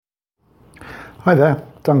Hi there,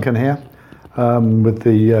 Duncan here, with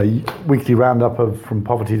the weekly roundup of From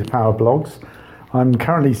Poverty to Power blogs. I'm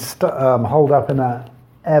currently holed up in an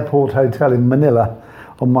airport hotel in Manila,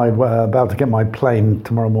 on my about to get my plane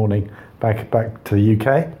tomorrow morning back to the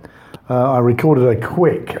UK. I recorded a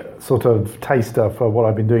quick sort of taster for what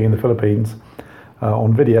I've been doing in the Philippines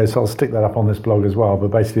on video, so I'll stick that up on this blog as well. But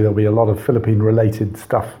basically, there'll be a lot of Philippine-related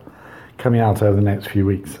stuff coming out over the next few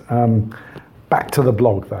weeks. Back to the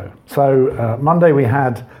blog though. So Monday we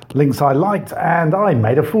had links I liked, and I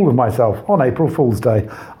made a fool of myself on April Fool's Day.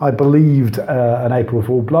 I believed an April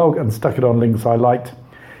Fool blog and stuck it on links I liked.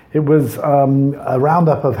 It was a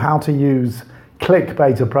roundup of how to use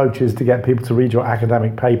clickbait approaches to get people to read your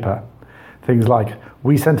academic paper. Things like,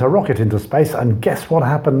 we sent a rocket into space and guess what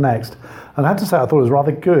happened next? And I have to say I thought it was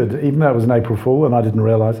rather good, even though it was an April Fool and I didn't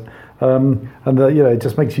realise. It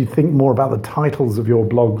just makes you think more about the titles of your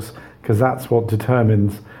blogs, because that's what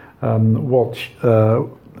determines how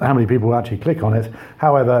many people actually click on it.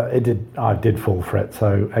 However, I did fall for it,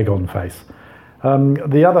 so egg on face.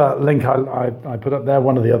 The other link I put up there,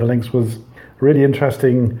 one of the other links, was a really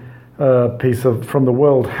interesting piece from the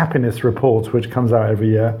World Happiness Report, which comes out every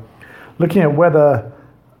year, looking at whether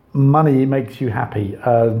money makes you happy,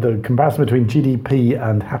 the comparison between GDP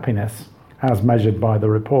and happiness as measured by the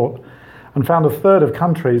report, and found a third of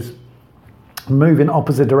countries move in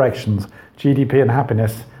opposite directions, GDP and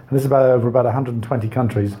happiness, and this is over about 120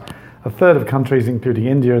 countries. A third of countries, including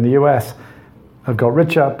India and the US, have got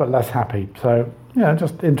richer but less happy. So,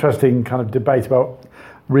 just interesting kind of debate about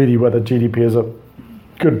really whether GDP is a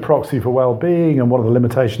good proxy for well-being and what are the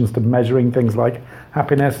limitations to measuring things like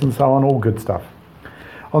happiness and so on, all good stuff.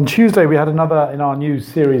 On Tuesday, we had another in our new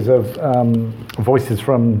series of voices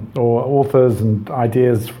from, or authors and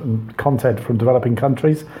ideas and content from developing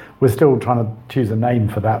countries. We're still trying to choose a name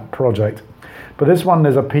for that project. But this one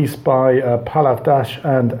is a piece by Pallav Das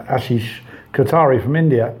and Ashish Kothari from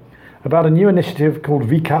India about a new initiative called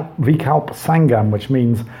Vikalp Sangam, which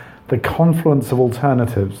means the confluence of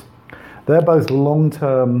alternatives. They're both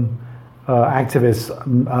long-term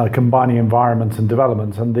activists combining environment and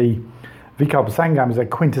development, and the Vikalp Sangam is a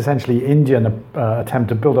quintessentially Indian attempt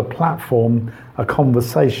to build a platform, a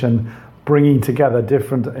conversation, bringing together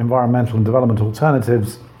different environmental and development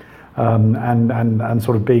alternatives, and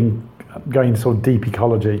sort of going sort of deep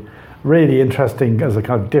ecology. Really interesting as a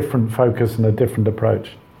kind of different focus and a different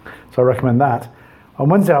approach. So I recommend that. On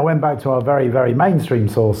Wednesday, I went back to our very, very mainstream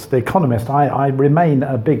source, The Economist. I remain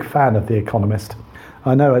a big fan of The Economist.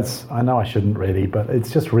 I know I shouldn't really, but it's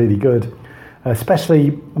just really good.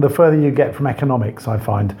 Especially the further you get from economics, I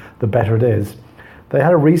find, the better it is. They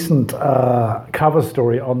had a recent cover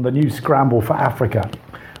story on the new Scramble for Africa,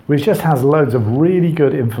 which just has loads of really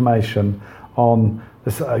good information on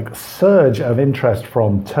this surge of interest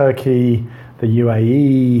from Turkey, the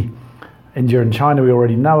UAE, India and China we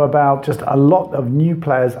already know about, just a lot of new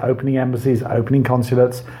players opening embassies, opening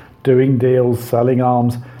consulates, doing deals, selling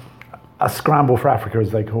arms. A scramble for Africa,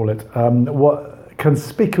 as they call it.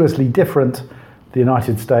 Conspicuously different, the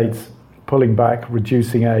United States pulling back,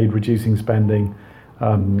 reducing aid, reducing spending,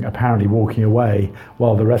 apparently walking away,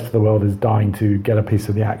 while the rest of the world is dying to get a piece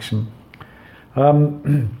of the action.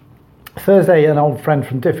 Thursday, an old friend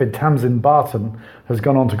from DFID, Tamsin Barton, has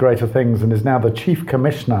gone on to greater things and is now the Chief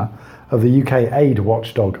Commissioner of the UK aid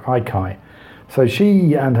watchdog, ICAI. So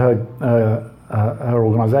she and her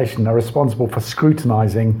organisation are responsible for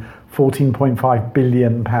scrutinising £14.5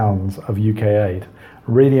 billion of UK aid.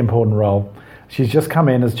 Really important role. She's just come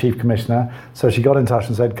in as Chief Commissioner, so she got in touch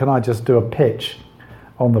and said, can I just do a pitch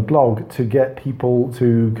on the blog to get people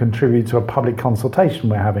to contribute to a public consultation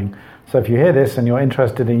we're having. So if you hear this and you're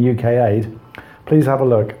interested in UK aid, please have a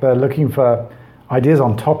look. They're looking for ideas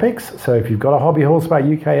on topics, so if you've got a hobby horse about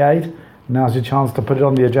UK aid, now's your chance to put it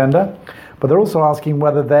on the agenda. But they're also asking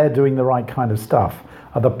whether they're doing the right kind of stuff.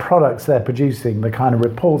 Are the products they're producing, the kind of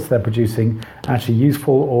reports they're producing, actually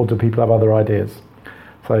useful, or do people have other ideas?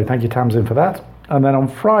 So thank you, Tamsin, for that. And then on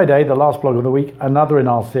Friday, the last blog of the week, another in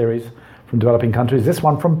our series from developing countries, this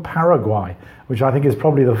one from Paraguay, which I think is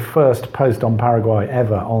probably the first post on Paraguay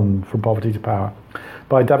ever on From Poverty to Power,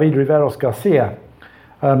 by David Riveros Garcia,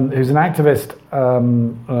 who's an activist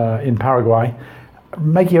in Paraguay,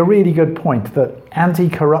 making a really good point that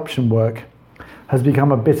anti-corruption work has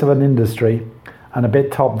become a bit of an industry and a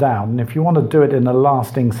bit top-down. And if you want to do it in a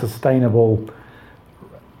lasting, sustainable,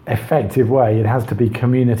 effective way, it has to be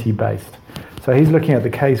community-based. So he's looking at the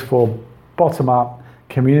case for bottom-up,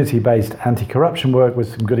 community-based anti-corruption work with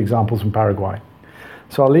some good examples from Paraguay.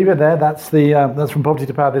 So I'll leave it there. That's From Poverty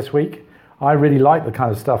to Power this week. I really like the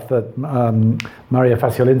kind of stuff that Maria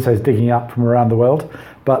Faciolince is digging up from around the world.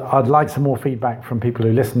 But I'd like some more feedback from people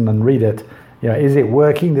who listen and read it. Is it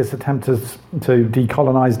working, this attempt to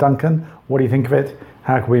decolonize Duncan? What do you think of it?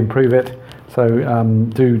 How can we improve it? So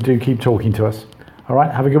do keep talking to us. All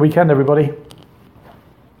right, have a good weekend, everybody.